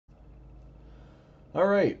All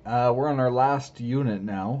right, we're on our last unit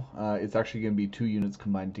now. It's actually going to be two units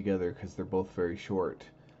combined together because they're both very short.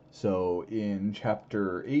 So in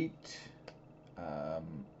chapter 8, I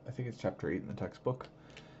think it's chapter 8 in the textbook,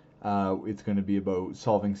 it's going to be about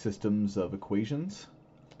solving systems of equations.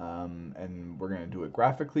 And we're going to do it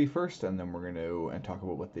graphically first, and then we're going to talk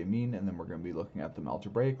about what they mean, and then we're going to be looking at them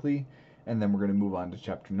algebraically, and then we're going to move on to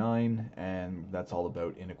chapter 9, and that's all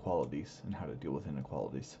about inequalities and how to deal with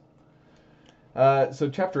inequalities. So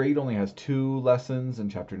chapter 8 only has 2 lessons, and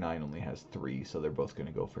chapter 9 only has 3, so they're both going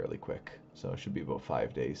to go fairly quick. So it should be about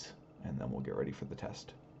 5 days, and then we'll get ready for the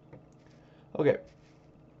test. Okay.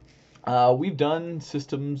 We've done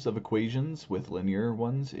systems of equations with linear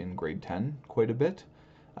ones in grade 10 quite a bit,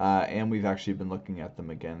 and we've actually been looking at them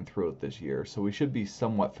again throughout this year, so we should be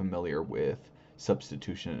somewhat familiar with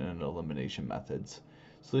substitution and elimination methods.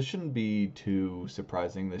 So this shouldn't be too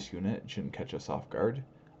surprising, this unit. It shouldn't catch us off guard.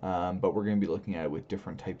 But we're going to be looking at it with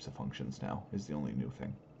different types of functions now, is the only new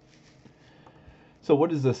thing. So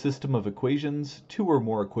what is a system of equations? Two or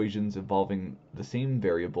more equations involving the same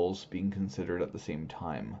variables being considered at the same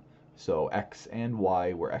time. So x and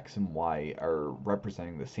y, where x and y are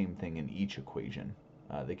representing the same thing in each equation.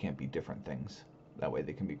 They can't be different things. That way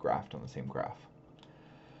they can be graphed on the same graph.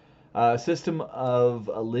 A system of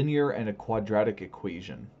a linear and a quadratic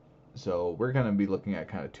equation. So we're going to be looking at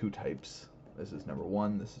kind of two types. This is number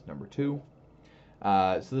 1, this is number 2.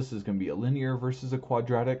 So this is going to be a linear versus a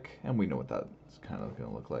quadratic, and we know what that's kind of going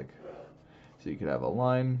to look like. So you could have a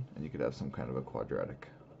line, and you could have some kind of a quadratic.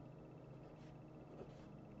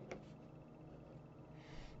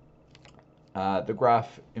 The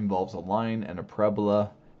graph involves a line and a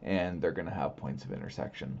parabola, and they're going to have points of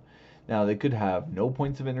intersection. Now they could have no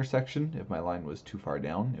points of intersection. If my line was too far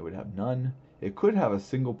down, it would have none. It could have a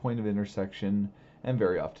single point of intersection, and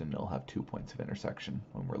very often it'll have 2 points of intersection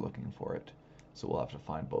when we're looking for it. So we'll have to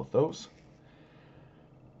find both those.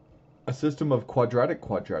 A system of quadratic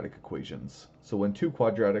equations. So when two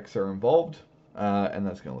quadratics are involved, and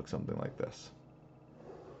that's going to look something like this.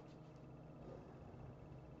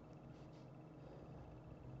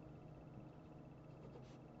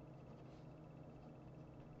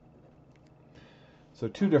 So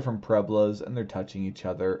two different parabolas, and they're touching each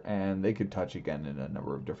other, and they could touch again in a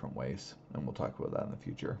number of different ways, and we'll talk about that in the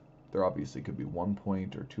future. There obviously could be 1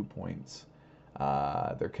 point or 2 points.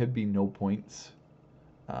 There could be no points,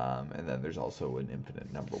 and then there's also an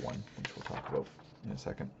infinite number one, which we'll talk about in a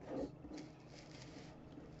second.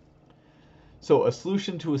 So a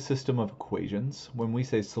solution to a system of equations. When we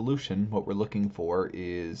say solution, what we're looking for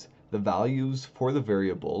is the values for the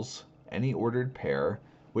variables, any ordered pair,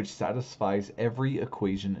 which satisfies every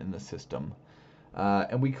equation in the system.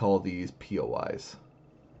 And we call these POIs,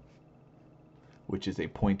 which is a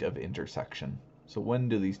point of intersection. So when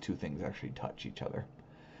do these two things actually touch each other?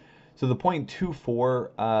 So the point 2,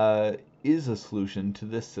 4 is a solution to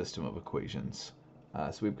this system of equations.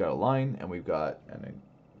 So we've got a line and we've got a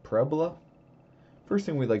parabola. First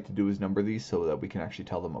thing we'd like to do is number these so that we can actually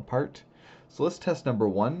tell them apart. So let's test number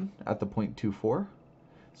 1 at the point 2, 4.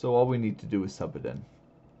 So all we need to do is sub it in.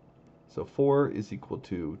 So 4 is equal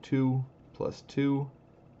to 2 plus 2.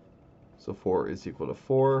 So 4 is equal to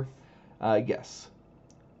 4. Yes,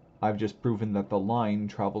 I've just proven that the line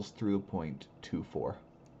travels through the point 2, 4.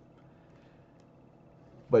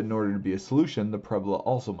 But in order to be a solution, the parabola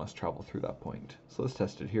also must travel through that point. So let's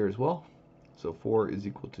test it here as well. So 4 is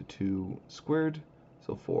equal to 2 squared.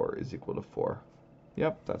 So 4 is equal to 4.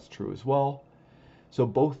 Yep, that's true as well. So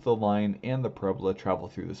both the line and the parabola travel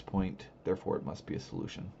through this point, therefore it must be a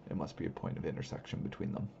solution. It must be a point of intersection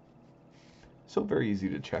between them. So very easy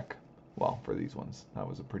to check. Well, for these ones, that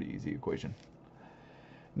was a pretty easy equation.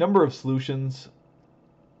 Number of solutions.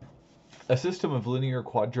 A system of linear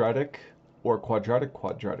quadratic or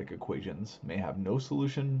quadratic equations may have no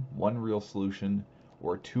solution, one real solution,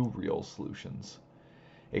 or two real solutions.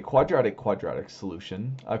 A quadratic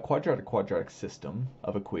solution, a quadratic system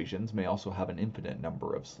of equations may also have an infinite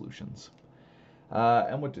number of solutions.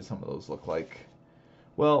 And what do some of those look like?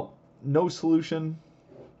 Well, no solution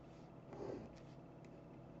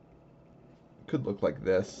could look like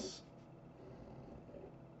this.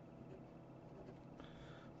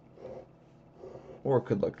 Or it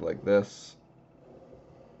could look like this,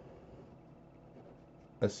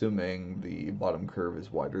 assuming the bottom curve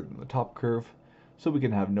is wider than the top curve. So we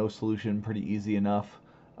can have no solution pretty easy enough.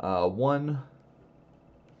 1,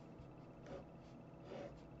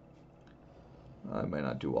 I might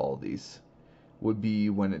not do all of these, would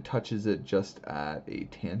be when it touches it just at a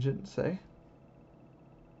tangent, say.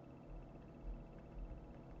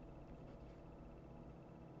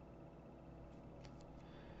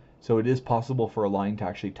 So it is possible for a line to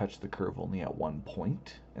actually touch the curve only at one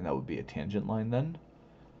point, and that would be a tangent line then.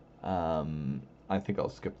 I think I'll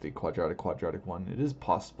skip the quadratic one. It is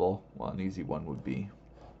possible. Well, an easy one would be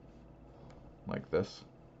like this.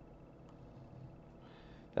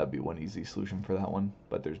 That'd be one easy solution for that one,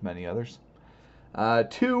 but there's many others.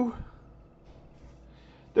 2,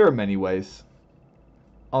 there are many ways.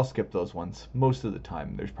 I'll skip those ones. Most of the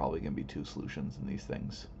time, there's probably going to be 2 solutions in these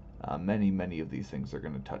things. Many of these things are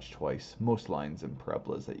going to touch twice. Most lines and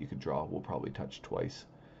parabolas that you could draw will probably touch twice.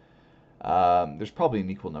 There's probably an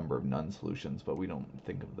equal number of none solutions, but we don't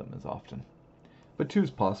think of them as often. But 2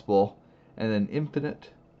 is possible, and then infinite.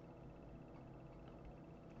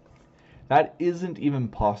 That isn't even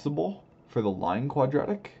possible for the line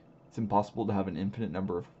quadratic. It's impossible to have an infinite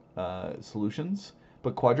number of solutions,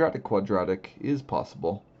 but quadratic is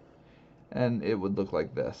possible, and it would look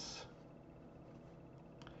like this.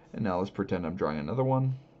 And now let's pretend I'm drawing another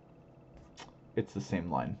one. It's the same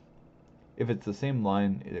line. If it's the same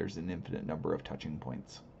line, there's an infinite number of touching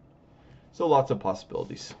points. So lots of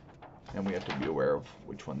possibilities, and we have to be aware of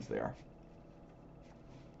which ones they are.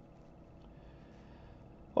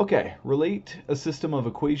 Okay, relate a system of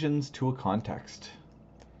equations to a context.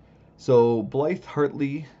 So Blythe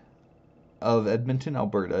Hartley of Edmonton,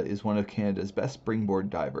 Alberta is one of Canada's best springboard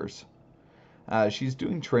divers. She's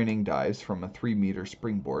doing training dives from a 3-meter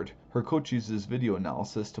springboard. Her coach uses video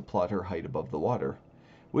analysis to plot her height above the water.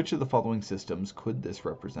 Which of the following systems could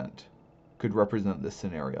represent this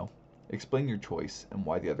scenario? Explain your choice and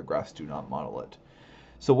why the other graphs do not model it.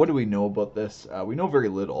 So what do we know about this? We know very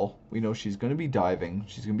little. We know she's going to be diving.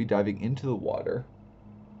 She's going to be diving into the water.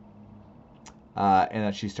 And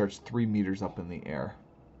that she starts 3 meters up in the air.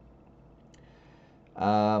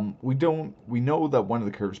 We know that one of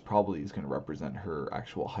the curves probably is going to represent her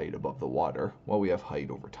actual height above the water. Well, we have height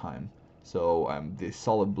over time. So the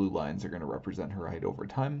solid blue lines are going to represent her height over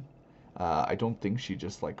time. I don't think she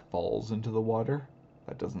just like falls into the water.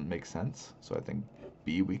 That doesn't make sense. So I think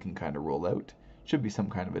B we can kind of rule out. Should be some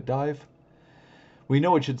kind of a dive. We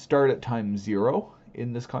know it should start at time 0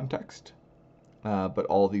 in this context. But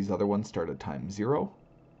all these other ones start at time 0.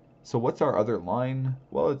 So what's our other line?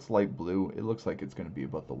 Well, it's light blue. It looks like it's going to be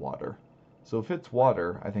above the water. So if it's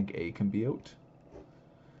water, I think A can be out.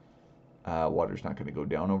 Water's not going to go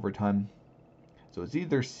down over time. So it's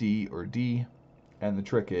either C or D. And the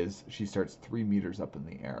trick is she starts 3 meters up in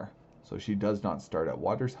the air. So she does not start at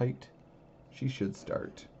water's height. She should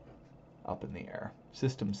start up in the air.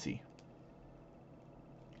 System C.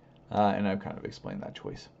 And I've kind of explained that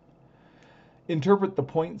choice. Interpret the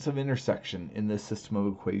points of intersection in this system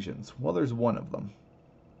of equations. Well, there's one of them.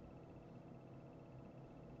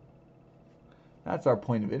 That's our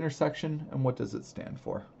point of intersection, and what does it stand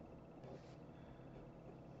for?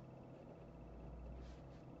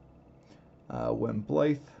 When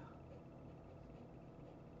Blythe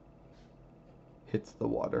hits the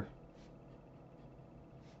water.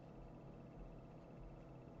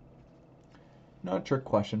 Not a trick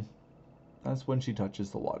question. That's when she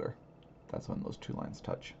touches the water. That's when those 2 lines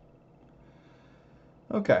touch.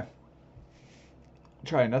 Okay.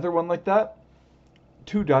 Try another one like that.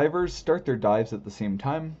 2 divers start their dives at the same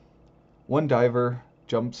time. One diver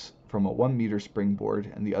jumps from a 1-meter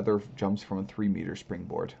springboard and the other jumps from a 3-meter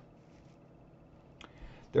springboard.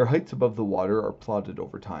 Their heights above the water are plotted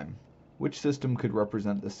over time. Which system could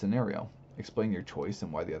represent this scenario? Explain your choice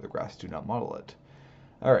and why the other graphs do not model it.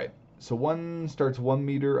 Alright, so one starts 1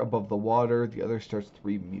 meter above the water, the other starts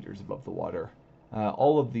 3 meters above the water.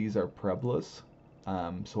 All of these are parabolas,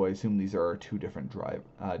 so I assume these are 2 different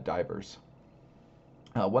divers.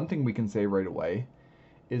 One thing we can say right away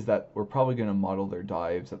is that we're probably going to model their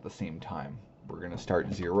dives at the same time. We're going to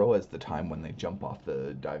start 0 as the time when they jump off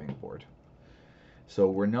the diving board. So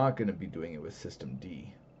we're not going to be doing it with system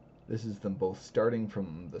D. This is them both starting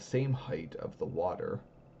from the same height of the water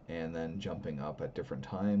and then jumping up at different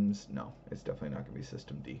times. No, it's definitely not going to be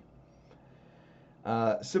system D.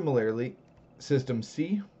 Similarly, system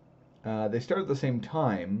C, they start at the same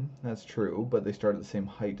time, that's true, but they start at the same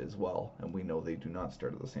height as well, and we know they do not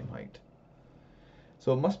start at the same height.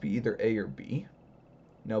 So it must be either A or B.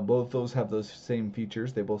 Now both those have those same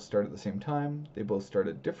features. They both start at the same time. They both start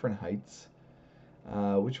at different heights.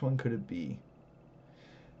 Which one could it be?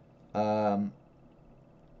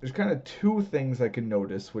 There's kind of 2 things I can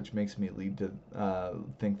notice which makes me lead to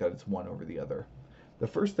think that it's one over the other. The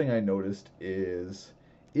first thing I noticed is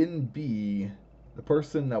in B, the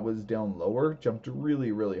person that was down lower jumped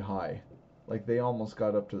really, really high. Like they almost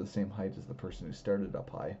got up to the same height as the person who started up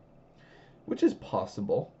high, which is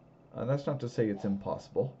possible. That's not to say it's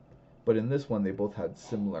impossible, but in this one they both had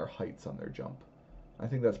similar heights on their jump. I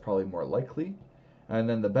think that's probably more likely. And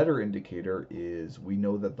then the better indicator is we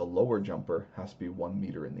know that the lower jumper has to be 1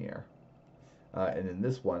 meter in the air. And in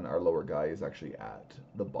this one, our lower guy is actually at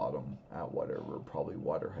the bottom at whatever probably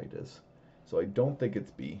water height is. So I don't think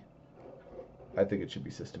it's B. I think it should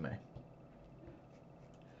be system A.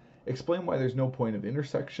 Explain why there's no point of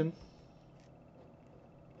intersection.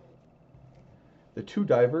 The two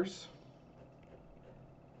divers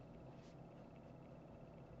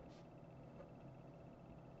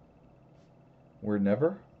were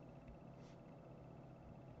never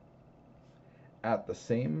at the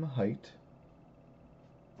same height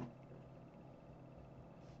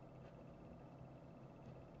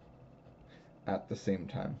at the same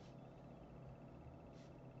time.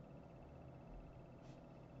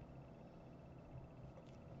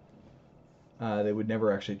 They would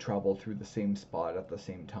never actually travel through the same spot at the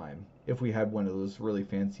same time. If we had one of those really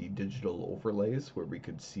fancy digital overlays where we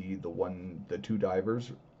could see the two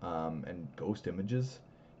divers and ghost images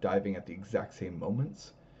diving at the exact same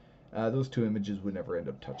moments, those two images would never end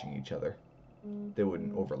up touching each other. They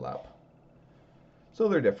wouldn't overlap. So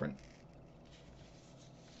they're different.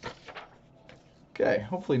 Okay,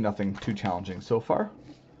 hopefully nothing too challenging so far.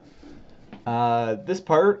 This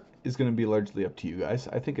part is going to be largely up to you guys.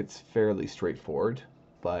 I think it's fairly straightforward,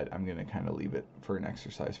 but I'm going to kind of leave it for an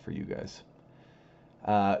exercise for you guys.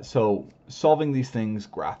 So solving these things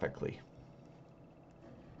graphically.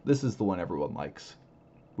 This is the one everyone likes.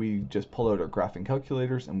 We just pull out our graphing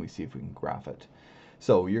calculators and we see if we can graph it.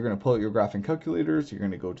 So you're going to pull out your graphing calculators, you're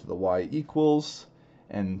going to go to the y equals,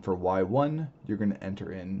 and for y1, you're going to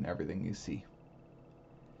enter in everything you see.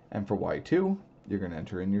 And for y2, you're going to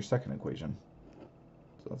enter in your second equation.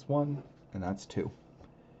 So that's 1, and that's 2.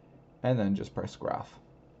 And then just press graph.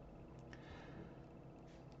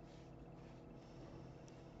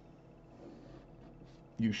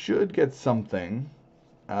 You should get something.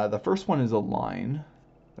 The first one is a line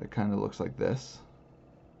that kind of looks like this.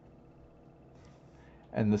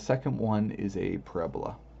 And the second one is a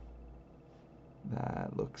parabola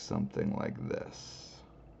that looks something like this.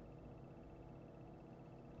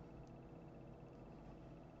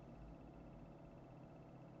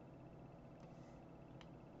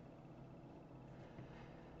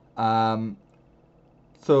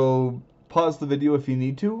 So pause the video if you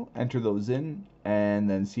need to, enter those in, and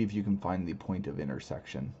then see if you can find the point of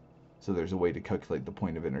intersection. So there's a way to calculate the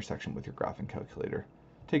point of intersection with your graphing calculator.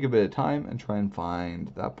 Take a bit of time and try and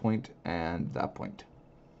find that point and that point.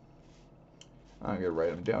 I'm going to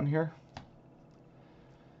write them down here.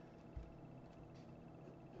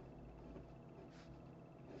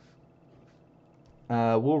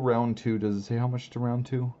 We'll round to, does it say how much to round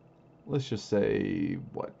to? Let's just say,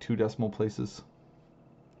 what, 2 decimal places?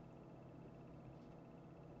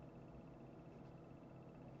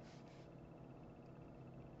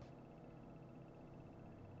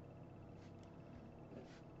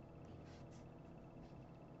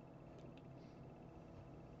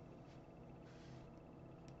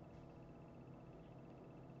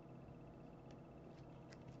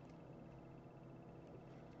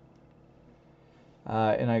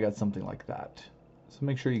 And I got something like that. So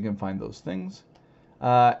make sure you can find those things.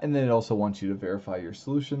 And then it also wants you to verify your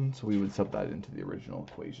solution, so we would sub that into the original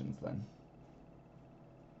equations then.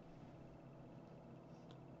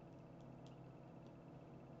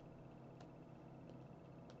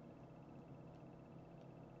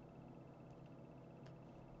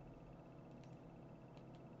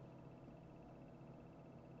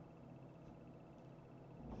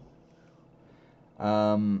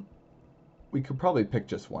 We could probably pick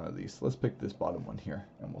just one of these. Let's pick this bottom one here,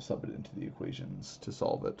 and we'll sub it into the equations to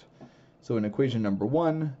solve it. So in equation number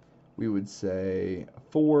 1, we would say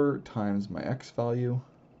 4 times my x value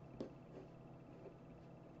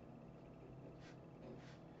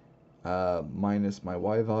minus my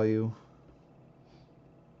y value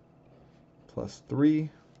plus 3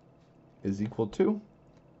 is equal to,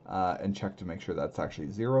 and check to make sure that's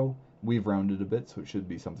actually 0. We've rounded a bit, so it should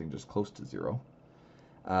be something just close to 0.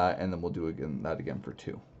 And then we'll do that again for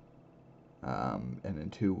 2. And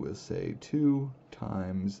in 2, we'll say 2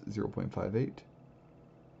 times 0.58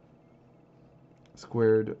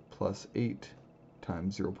 squared plus 8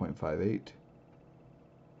 times 0.58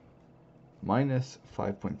 minus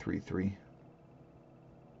 5.33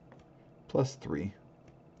 plus 3.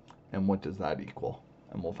 And what does that equal?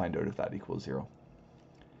 And we'll find out if that equals 0.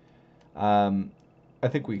 I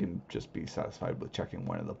think we can just be satisfied with checking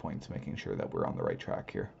one of the points, making sure that we're on the right track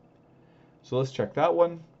here. So let's check that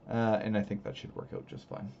one, and I think that should work out just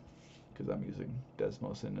fine, because I'm using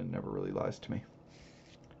Desmos and it never really lies to me.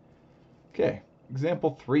 Okay,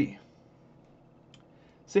 example 3.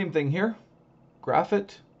 Same thing here. graph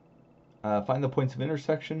it, find the points of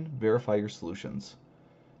intersection, verify your solutions.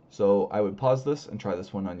 So I would pause this and try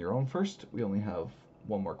this one on your own first. We only have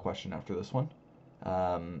one more question after this one.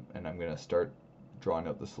 And I'm going to start drawing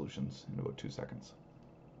out the solutions in about 2 seconds.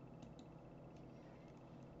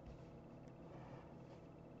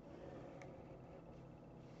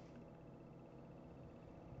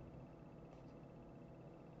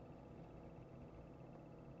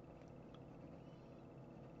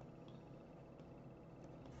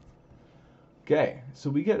 Okay, so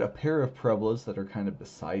we get a pair of parabolas that are kind of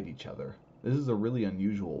beside each other. This is a really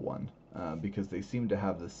unusual one because they seem to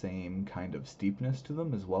have the same kind of steepness to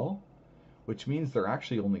them as well, which means they're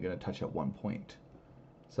actually only going to touch at one point.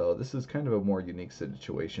 So this is kind of a more unique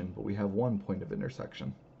situation, but we have one point of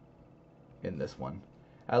intersection in this one.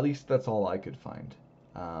 At least that's all I could find.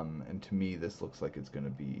 And to me, this looks like it's going to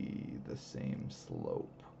be the same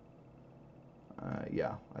slope.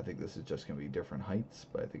 Yeah, I think this is just going to be different heights,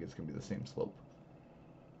 but I think it's going to be the same slope,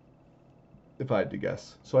 if I had to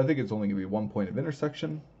guess. So I think it's only going to be one point of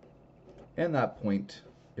intersection, and that point,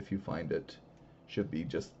 if you find it, should be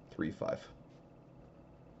just 3, 5.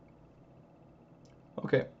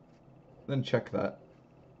 Okay, then check that.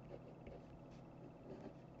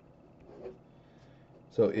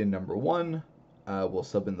 So in number 1, we'll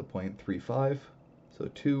sub in the point 3, 5. So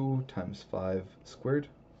 2 times 5 squared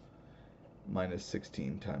minus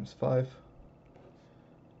 16 times 5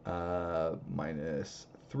 minus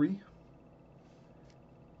 3,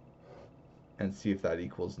 and see if that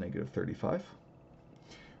equals negative 35.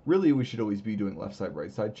 Really, we should always be doing left side,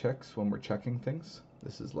 right side checks when we're checking things.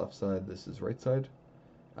 This is left side, this is right side,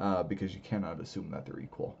 because you cannot assume that they're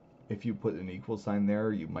equal. If you put an equal sign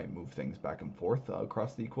there, you might move things back and forth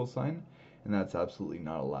across the equal sign, and that's absolutely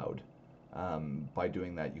not allowed. By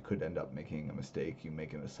doing that, you could end up making a mistake. You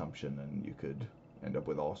make an assumption, and you could end up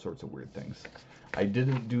with all sorts of weird things. I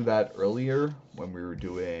didn't do that earlier when we were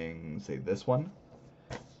doing, say, this one.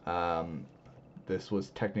 This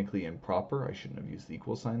was technically improper. I shouldn't have used the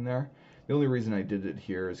equal sign there. The only reason I did it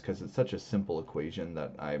here is because it's such a simple equation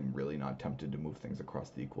that I'm really not tempted to move things across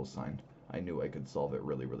the equal sign. I knew I could solve it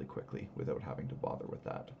really, really quickly without having to bother with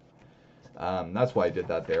that. That's why I did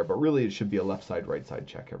that there, but really it should be a left side, right side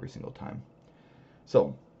check every single time.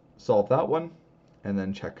 So solve that one, and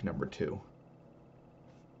then check number 2.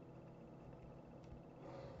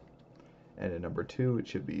 And in number 2, it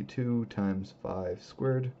should be 2 times 5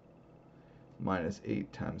 squared minus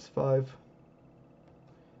 8 times 5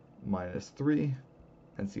 minus 3,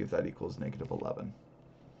 and see if that equals negative 11.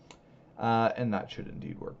 And that should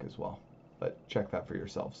indeed work as well, but check that for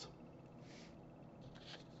yourselves.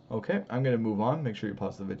 Okay, I'm going to move on. Make sure you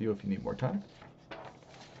pause the video if you need more time.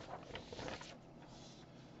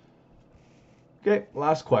 Okay,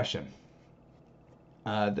 last question.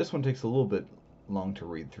 This one takes a little bit long to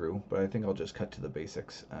read through, but I think I'll just cut to the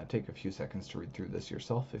basics. Take a few seconds to read through this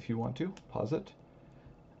yourself if you want to. Pause it.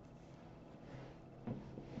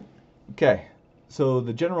 Okay, so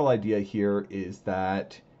the general idea here is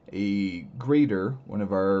that a grader, one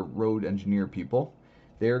of our road engineer people,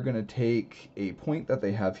 they're going to take a point that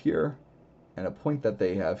they have here and a point that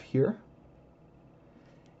they have here,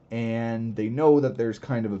 and they know that there's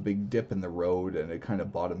kind of a big dip in the road and it kind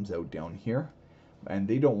of bottoms out down here, and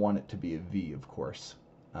they don't want it to be a V, of course.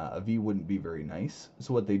 A V wouldn't be very nice.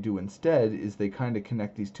 So what they do instead is they kind of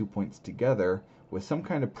connect these 2 points together with some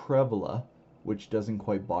kind of parabola which doesn't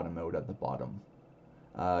quite bottom out at the bottom.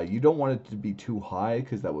 You don't want it to be too high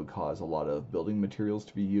because that would cause a lot of building materials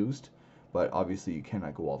to be used, but obviously you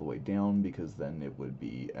cannot go all the way down because then it would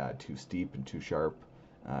be too steep and too sharp,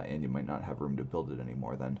 and you might not have room to build it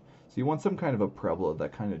anymore then. So you want some kind of a parabola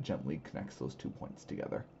that kind of gently connects those 2 points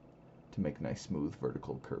together to make nice smooth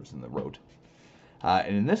vertical curves in the road.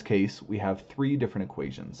 And in this case, we have 3 different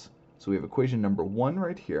equations. So we have equation number 1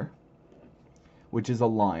 right here, which is a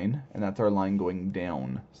line, and that's our line going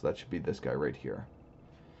down. So that should be this guy right here.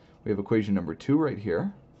 We have equation number 2 right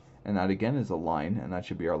here, and that again is a line, and that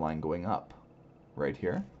should be our line going up right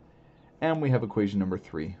here. And we have equation number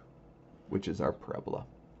 3, which is our parabola.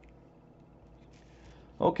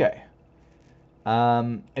 Okay.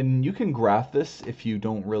 And you can graph this if you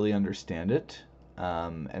don't really understand it,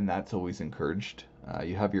 and that's always encouraged.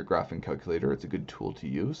 You have your graphing calculator. It's a good tool to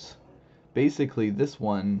use. Basically, this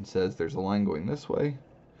one says there's a line going this way,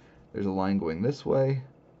 there's a line going this way,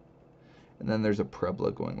 and then there's a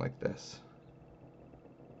parabola going like this.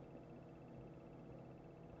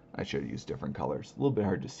 I should use different colors. A little bit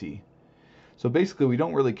hard to see. So basically, we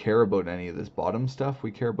don't really care about any of this bottom stuff.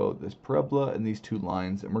 We care about this parabola and these 2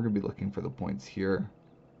 lines, and we're going to be looking for the points here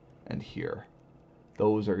and here.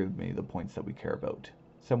 Those are going to be the points that we care about.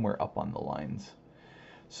 somewhere up on the lines.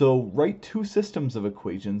 So write two systems of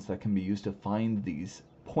equations that can be used to find these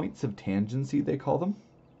points of tangency, they call them.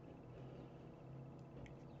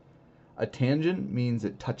 A tangent means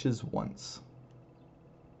it touches once.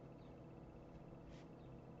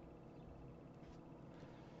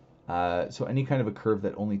 So any kind of a curve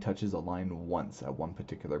that only touches a line once at one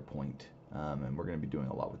particular point. And we're going to be doing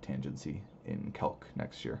a lot with tangency in calc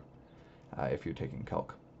next year, if you're taking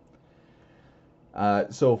calc.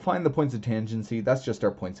 So find the points of tangency. That's just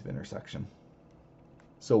our points of intersection.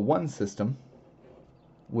 So one system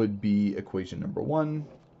would be equation number 1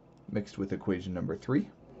 mixed with equation number 3.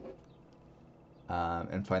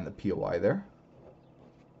 And find the POI there.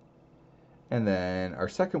 And then our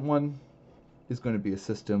second one is going to be a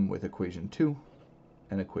system with equation 2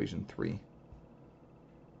 and equation 3.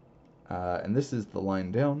 And this is the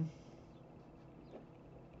line down.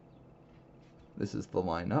 This is the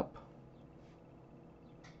line up.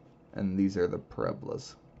 And these are the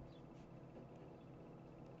parabolas.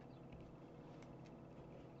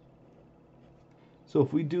 So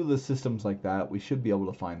if we do the systems like that, we should be able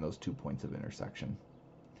to find those 2 points of intersection.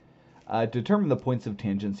 Determine the points of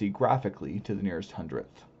tangency graphically to the nearest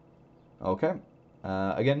hundredth. Okay.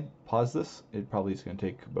 Again, pause this. It probably is going to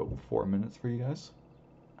take about 4 minutes for you guys,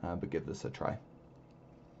 but give this a try.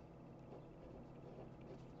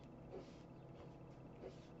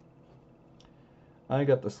 I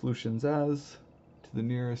got the solutions as to the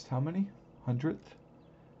nearest how many? Hundredth?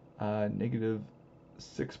 Negative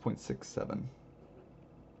 6.67.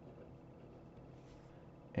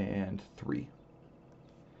 And 3.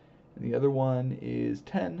 And the other one is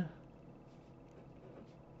 10,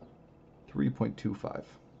 3.25.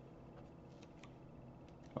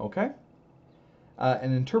 Okay?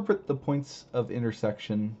 And interpret the points of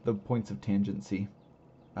intersection, the points of tangency.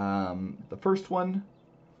 The first one,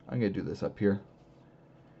 I'm going to do this up here.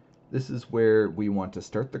 This is where we want to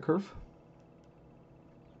start the curve.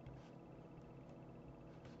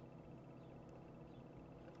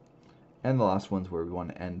 And the last one's where we want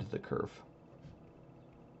to end the curve.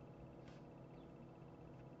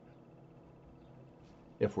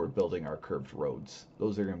 If we're building our curved roads,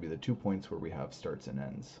 those are going to be the 2 points where we have starts and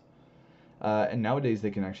ends. And nowadays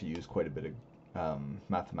they can actually use quite a bit of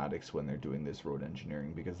mathematics when they're doing this road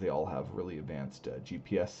engineering, because they all have really advanced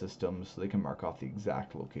GPS systems, so they can mark off the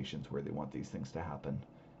exact locations where they want these things to happen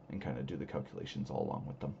and kind of do the calculations all along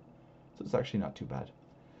with them. So it's actually not too bad.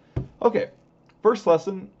 Okay, first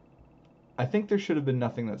lesson. I think there should have been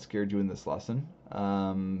nothing that scared you in this lesson.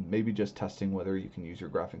 Maybe just testing whether you can use your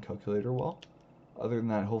graphing calculator well. Other than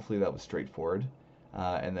that, hopefully that was straightforward.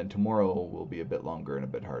 And then tomorrow will be a bit longer and a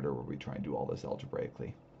bit harder, where we try and do all this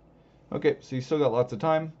algebraically. Okay, so you still got lots of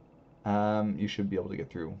time. You should be able to get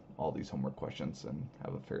through all these homework questions and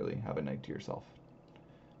have a night to yourself.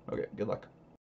 Okay, good luck.